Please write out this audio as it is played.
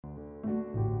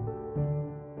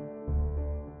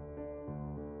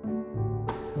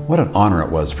What an honor it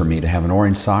was for me to have an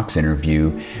Orange Socks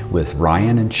interview with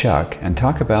Ryan and Chuck and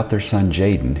talk about their son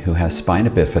Jaden, who has spina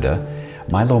bifida,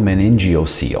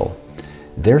 myelomeningeal.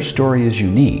 Their story is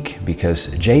unique because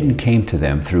Jaden came to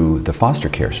them through the foster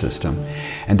care system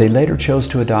and they later chose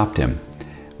to adopt him.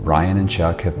 Ryan and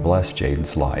Chuck have blessed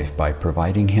Jaden's life by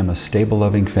providing him a stable,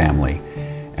 loving family,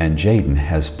 and Jaden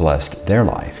has blessed their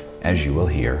life, as you will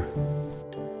hear.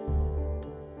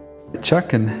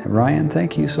 Chuck and Ryan,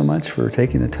 thank you so much for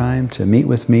taking the time to meet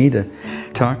with me to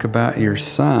talk about your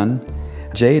son,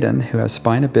 Jaden, who has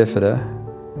spina bifida,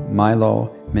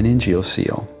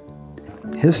 myelomeningeal.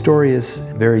 His story is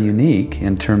very unique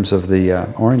in terms of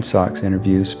the Orange Socks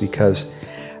interviews because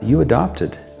you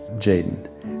adopted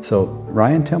Jaden. So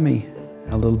Ryan, tell me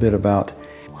a little bit about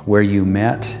where you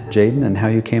met Jaden and how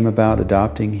you came about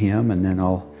adopting him, and then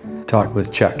I'll talk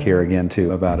with Chuck here again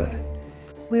too about it.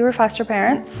 We were foster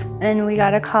parents and we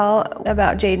got a call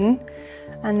about Jaden,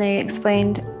 and they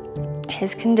explained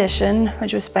his condition,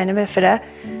 which was spina bifida,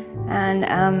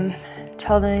 and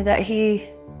told me that he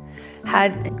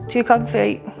had 2 club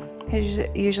feet.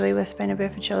 Usually with spina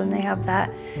bifida children they have that.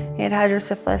 He had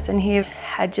hydrocephalus and he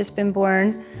had just been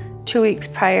born 2 weeks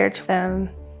prior to them.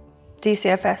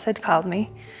 DCFS had called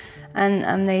me,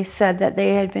 and they said that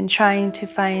they had been trying to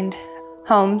find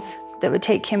homes that would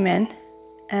take him in,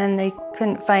 and they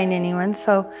couldn't find anyone.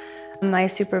 So my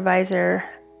supervisor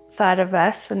thought of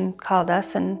us and called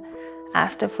us and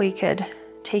asked if we could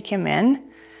take him in.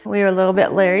 We were a little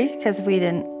bit leery because we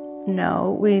didn't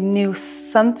know. We knew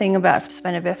something about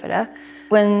spina bifida.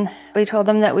 When we told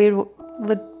them that we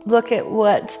would look at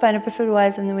what spina bifida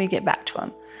was and then we'd get back to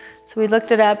them. So we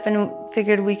looked it up and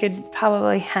figured we could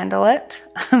probably handle it,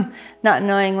 not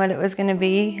knowing what it was going to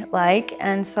be like.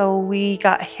 And so we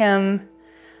got him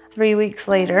 3 weeks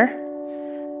later,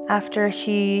 after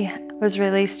he was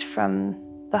released from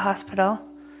the hospital.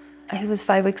 He was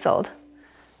 5 weeks old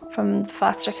from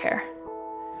foster care.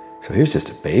 So he was just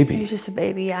a baby? He was just a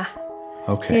baby, yeah.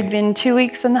 Okay. He'd been 2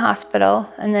 weeks in the hospital,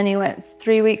 and then he went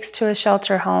 3 weeks to a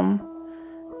shelter home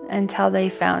until they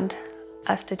found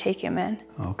us to take him in.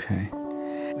 Okay.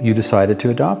 You decided to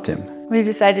adopt him. We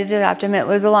decided to adopt him. It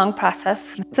was a long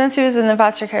process. Since he was in the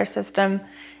foster care system,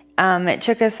 it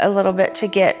took us a little bit to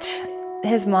get,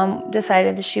 his mom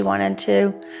decided that she wanted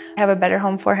to have a better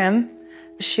home for him.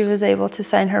 She was able to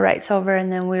sign her rights over,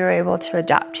 and then we were able to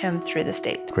adopt him through the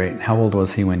state. Great. How old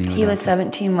was he when you adopted? He was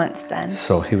 17 months then.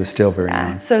 So he was still very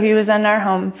young. So he was in our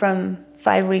home from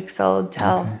 5 weeks old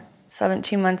till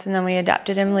 17 months, and then we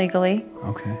adopted him legally.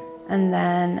 Okay. And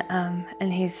then,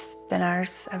 and he's been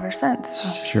ours ever since.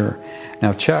 So. Sure.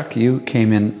 Now, Chuck, you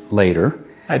came in later.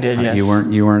 I did, yes.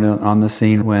 You weren't on the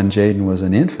scene when Jaden was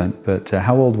an infant, but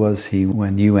how old was he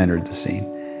when you entered the scene?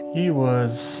 He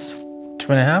was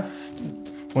 2.5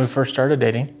 when we first started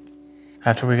dating.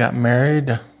 After we got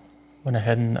married, went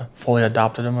ahead and fully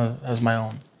adopted him as my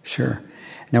own. Sure.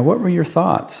 Now, what were your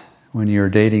thoughts when you were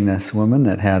dating this woman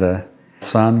that had a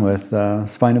son with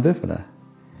spina bifida?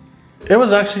 It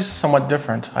was actually somewhat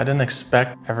different. I didn't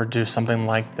expect ever do something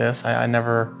like this. I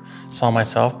never saw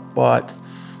myself, but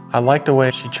I liked the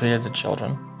way she treated the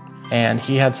children. And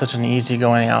he had such an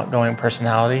easygoing, outgoing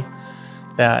personality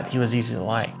that he was easy to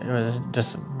like. It was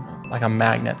just like a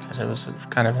magnet. It was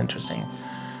kind of interesting.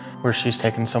 Where she's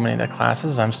taken so many of the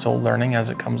classes, I'm still learning as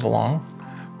it comes along.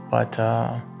 But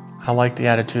I like the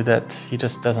attitude that he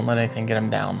just doesn't let anything get him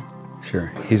down.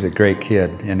 Sure. He's a great kid,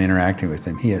 and interacting with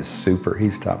him, he is super.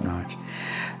 He's top notch.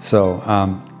 So,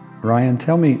 Ryan,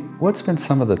 tell me, what's been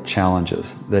some of the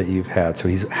challenges that you've had? So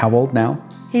he's how old now?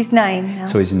 He's 9 now.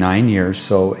 So he's 9 years.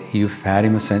 So you've had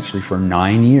him essentially for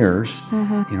 9 years,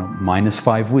 minus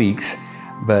 5 weeks.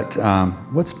 But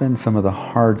what's been some of the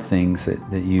hard things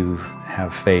that you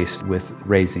have faced with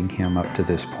raising him up to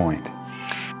this point?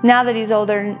 Now that he's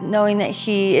older, knowing that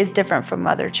he is different from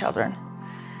other children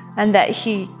and that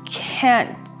he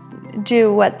can't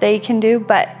do what they can do,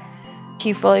 but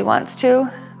he fully wants to,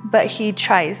 but he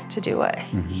tries to do what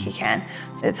he can.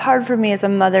 So it's hard for me as a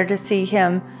mother to see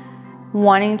him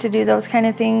wanting to do those kind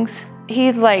of things.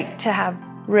 He'd like to have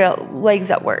real legs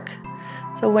that work.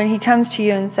 So when he comes to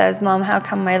you and says, "Mom, how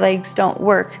come my legs don't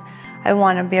work? I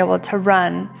want to be able to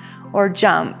run or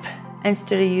jump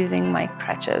instead of using my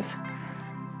crutches."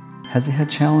 Has he had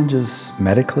challenges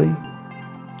medically?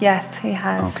 Yes, he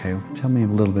has. Okay, tell me a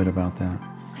little bit about that.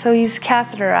 So he's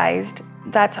catheterized.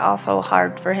 That's also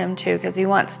hard for him too, because he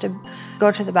wants to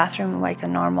go to the bathroom like a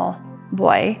normal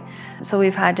boy. So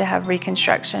we've had to have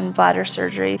reconstruction, bladder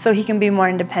surgery, so he can be more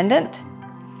independent.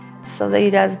 So that he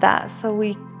does that. So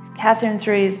we catheter him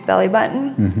through his belly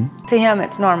button. To him,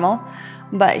 it's normal,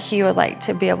 but he would like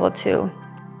to be able to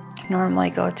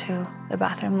normally go to the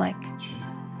bathroom like.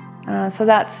 So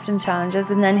that's some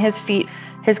challenges. And then his feet,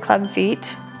 his club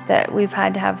feet, that we've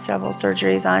had to have several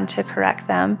surgeries on to correct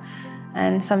them.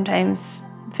 And sometimes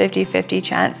 50-50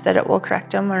 chance that it will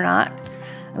correct them or not.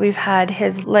 We've had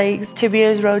his legs,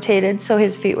 tibias rotated so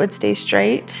his feet would stay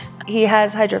straight. He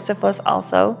has hydrocephalus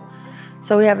also.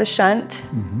 So we have a shunt.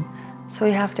 So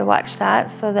we have to watch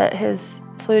that so that his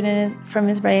fluid from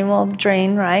his brain will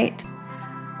drain right.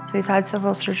 So we've had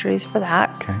several surgeries for that.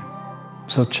 Okay.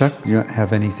 So Chuck, you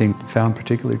have anything found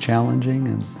particularly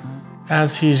challenging?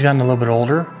 As he's gotten a little bit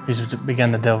older, he's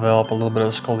begun to develop a little bit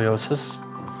of scoliosis,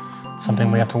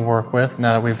 something we have to work with.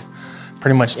 Now that we've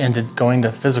pretty much ended going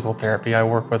to physical therapy, I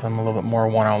work with him a little bit more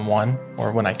one-on-one,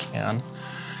 or when I can.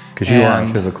 Because you are a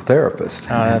physical therapist,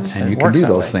 and you can do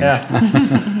those things.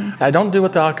 Yeah. I don't do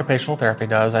what the occupational therapy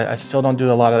does. I still don't do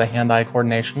a lot of the hand-eye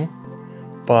coordination,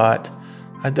 but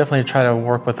I definitely try to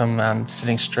work with him on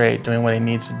sitting straight, doing what he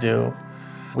needs to do.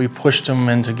 We pushed him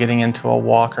into getting into a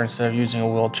walker instead of using a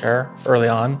wheelchair early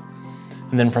on,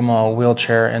 and then from a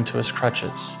wheelchair into his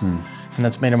crutches. And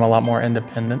that's made him a lot more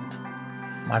independent.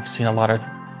 I've seen a lot of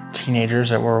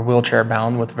teenagers that were wheelchair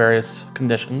bound with various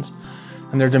conditions,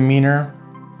 and their demeanor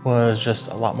was just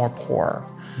a lot more poor.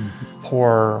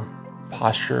 Poor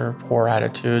posture, poor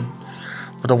attitude.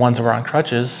 But the ones that were on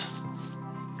crutches,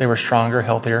 they were stronger,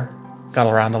 healthier, got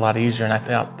around a lot easier, and I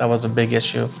thought that was a big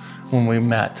issue when we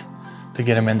met, to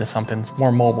get him into something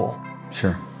more mobile.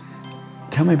 Sure.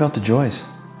 Tell me about the Joys.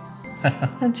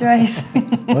 The Joys.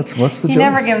 What's the Joys? He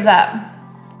never gives up.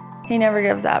 He never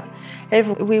gives up. If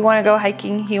we want to go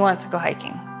hiking, he wants to go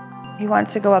hiking. He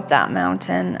wants to go up that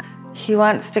mountain. He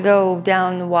wants to go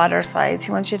down the water slides.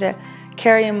 He wants you to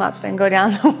carry him up and go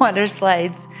down the water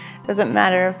slides. Doesn't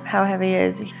matter how heavy he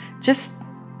is. Just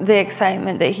the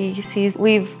excitement that he sees.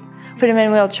 We've put him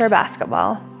in wheelchair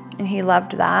basketball, and he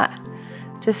loved that.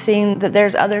 Just seeing that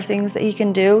there's other things that he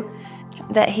can do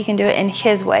it in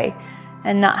his way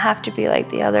and not have to be like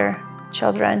the other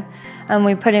children.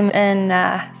 We put him in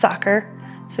soccer,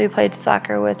 so he played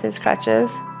soccer with his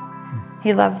crutches.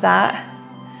 He loved that.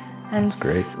 And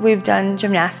that's great. We've done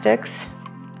gymnastics.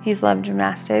 He's loved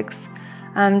gymnastics.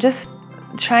 Just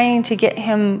trying to get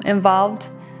him involved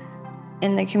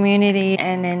in the community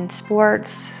and in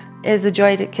sports is a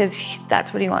joy because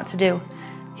that's what he wants to do.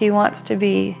 He wants to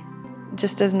be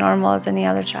just as normal as any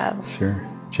other child. Sure.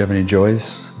 Do you have any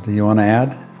joys that you want to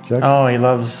add, Chuck? Oh, he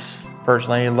loves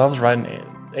riding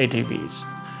ATVs.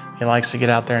 He likes to get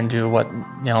out there and do what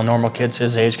normal kids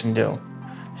his age can do.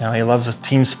 He loves the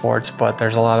team sports, but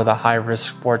there's a lot of the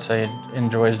high-risk sports that he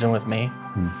enjoys doing with me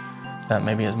that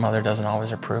maybe his mother doesn't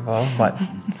always approve of. But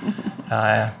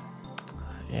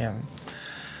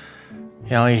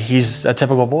he's a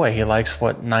typical boy. He likes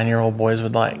what 9-year-old boys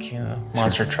would like.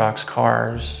 Monster trucks,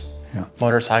 cars,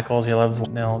 motorcycles. He loves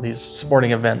these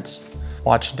sporting events,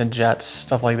 Washington Jets,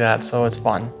 stuff like that. So it's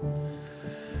fun.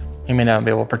 He may not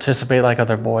be able to participate like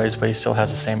other boys, but he still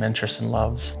has the same interests and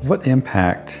loves. What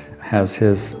impact has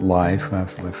his life,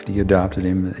 after you adopted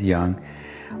him young,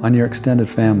 on your extended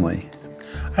family?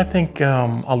 I think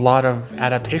a lot of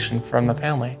adaptation from the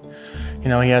family. He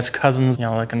has cousins,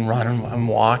 that can run and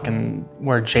walk, and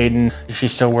where Jaden, she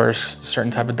still wears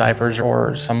certain type of diapers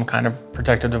or some kind of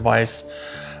protective device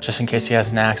just in case he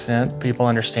has an accident. People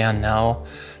understand now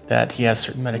that he has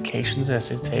certain medications he has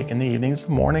to take in the evenings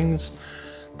and mornings.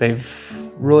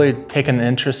 They've really taken an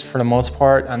interest for the most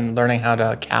part on learning how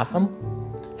to cath him,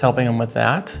 helping him with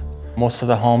that. Most of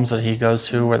the homes that he goes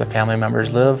to where the family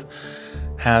members live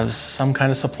have some kind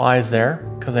of supplies there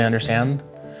because they understand.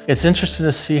 It's interesting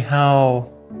to see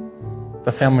how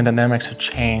the family dynamics have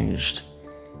changed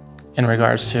in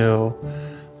regards to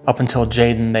up until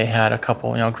Jaden, they had a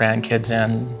couple, grandkids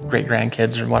and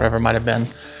great-grandkids or whatever it might have been.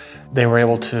 They were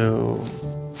able to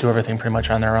do everything pretty much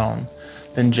on their own.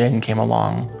 Then Jaden came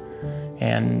along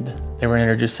and they were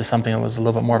introduced to something that was a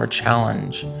little bit more of a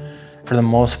challenge. For the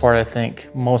most part, I think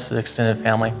most of the extended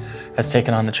family has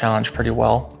taken on the challenge pretty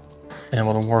well, been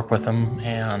able to work with them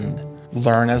and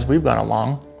learn as we've gone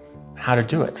along how to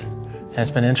do it. And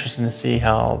it's been interesting to see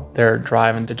how their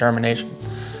drive and determination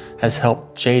has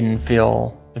helped Jaden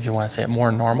feel, if you want to say it,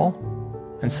 more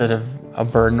normal instead of a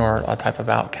burden or a type of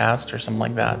outcast or something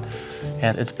like that.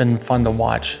 And it's been fun to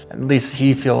watch. At least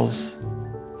he feels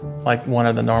like one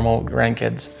of the normal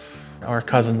grandkids or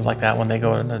cousins like that when they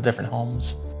go into different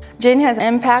homes. Jane has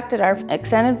impacted our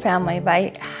extended family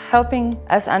by helping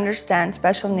us understand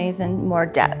special needs in more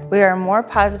depth. We are more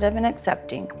positive and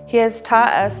accepting. He has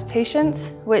taught us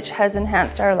patience, which has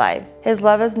enhanced our lives. His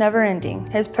love is never ending.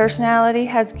 His personality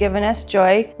has given us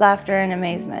joy, laughter, and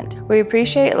amazement. We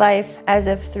appreciate life as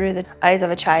if through the eyes of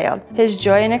a child. His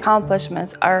joy and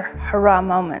accomplishments are hurrah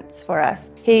moments for us.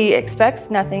 He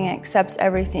expects nothing and accepts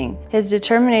everything. His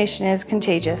determination is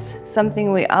contagious,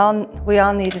 something we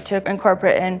all needed to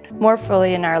incorporate in more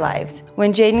fully in our lives.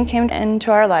 When Jaden came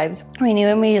into our lives, we knew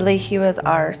immediately he was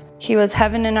ours. He was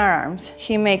heaven in our arms.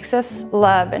 He makes us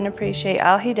love and appreciate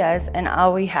all he does and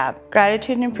all we have.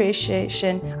 Gratitude and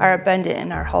appreciation are abundant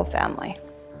in our whole family.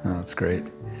 Oh, that's great.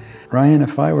 Ryan,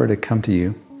 if I were to come to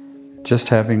you, just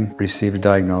having received a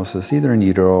diagnosis, either in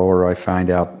utero or I find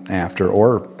out after,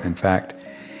 or in fact,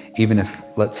 even if,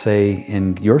 let's say,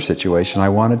 in your situation, I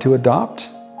wanted to adopt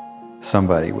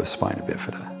somebody with spina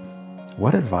bifida,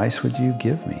 what advice would you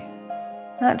give me?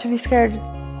 Not to be scared.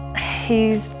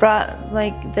 He's brought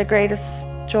the greatest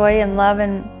joy and love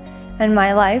in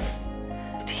my life.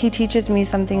 He teaches me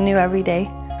something new every day.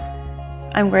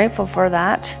 I'm grateful for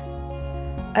that.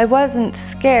 I wasn't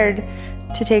scared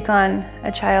to take on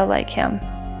a child like him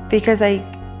because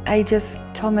I just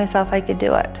told myself I could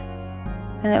do it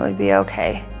and it would be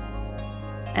okay.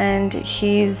 And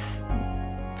he's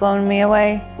blown me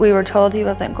away. We were told he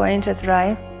wasn't going to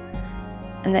thrive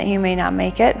and that he may not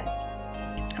make it,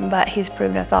 but he's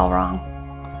proved us all wrong.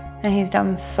 And he's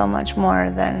done so much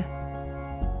more than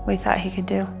we thought he could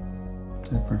do.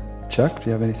 Super. Chuck, do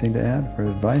you have anything to add for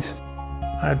advice?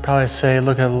 I'd probably say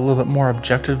look at it a little bit more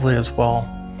objectively as well.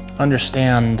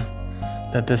 Understand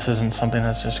that this isn't something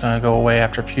that's just going to go away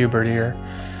after puberty, or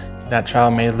that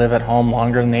child may live at home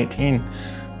longer than 18,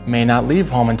 may not leave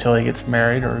home until he gets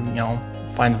married or,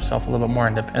 find himself a little bit more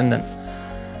independent.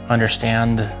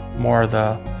 Understand more of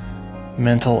the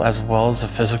mental as well as the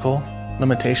physical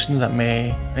limitations that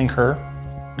may incur.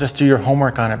 Just do your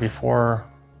homework on it before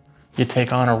you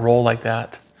take on a role like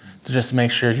that, to just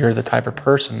make sure you're the type of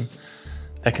person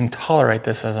that can tolerate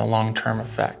this as a long-term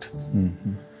effect.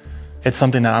 Mm-hmm. It's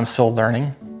something that I'm still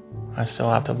learning. I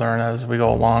still have to learn as we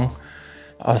go along.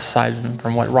 Aside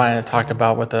from what Ryan had talked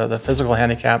about with the physical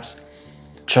handicaps,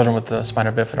 children with the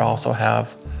spina bifida also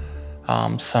have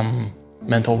some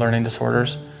mental learning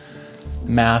disorders.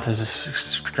 Math is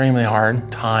extremely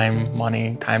hard. Time,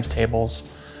 money, times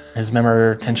tables. His memory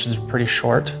retention is pretty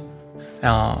short.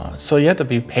 So you have to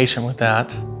be patient with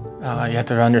that. You have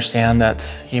to understand that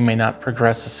he may not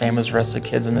progress the same as the rest of the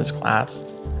kids in this class.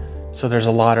 So there's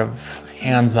a lot of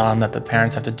hands-on that the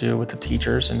parents have to do with the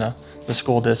teachers and the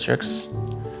school districts.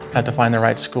 Have to find the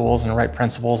right schools and the right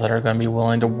principals that are going to be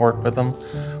willing to work with them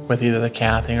with either the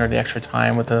cathing or the extra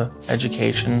time with the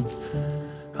education.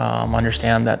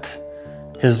 Understand that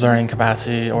his learning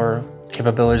capacity or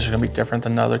capabilities are going to be different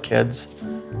than other kids.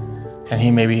 And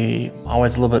he may be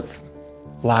always a little bit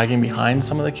lagging behind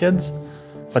some of the kids,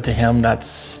 but to him,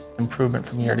 that's improvement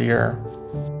from year to year.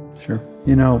 Sure.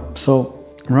 So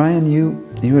Ryan,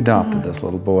 you adopted this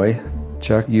little boy.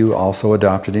 Chuck, you also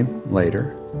adopted him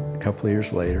later, a couple of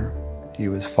years later. He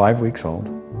was 5 weeks old,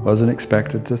 wasn't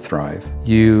expected to thrive.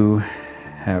 You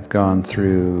have gone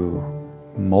through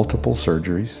multiple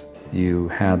surgeries. You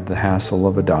had the hassle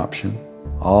of adoption,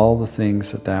 all the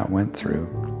things that went through.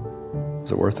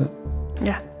 Was it worth it?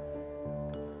 Yeah.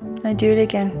 I'd do it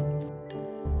again.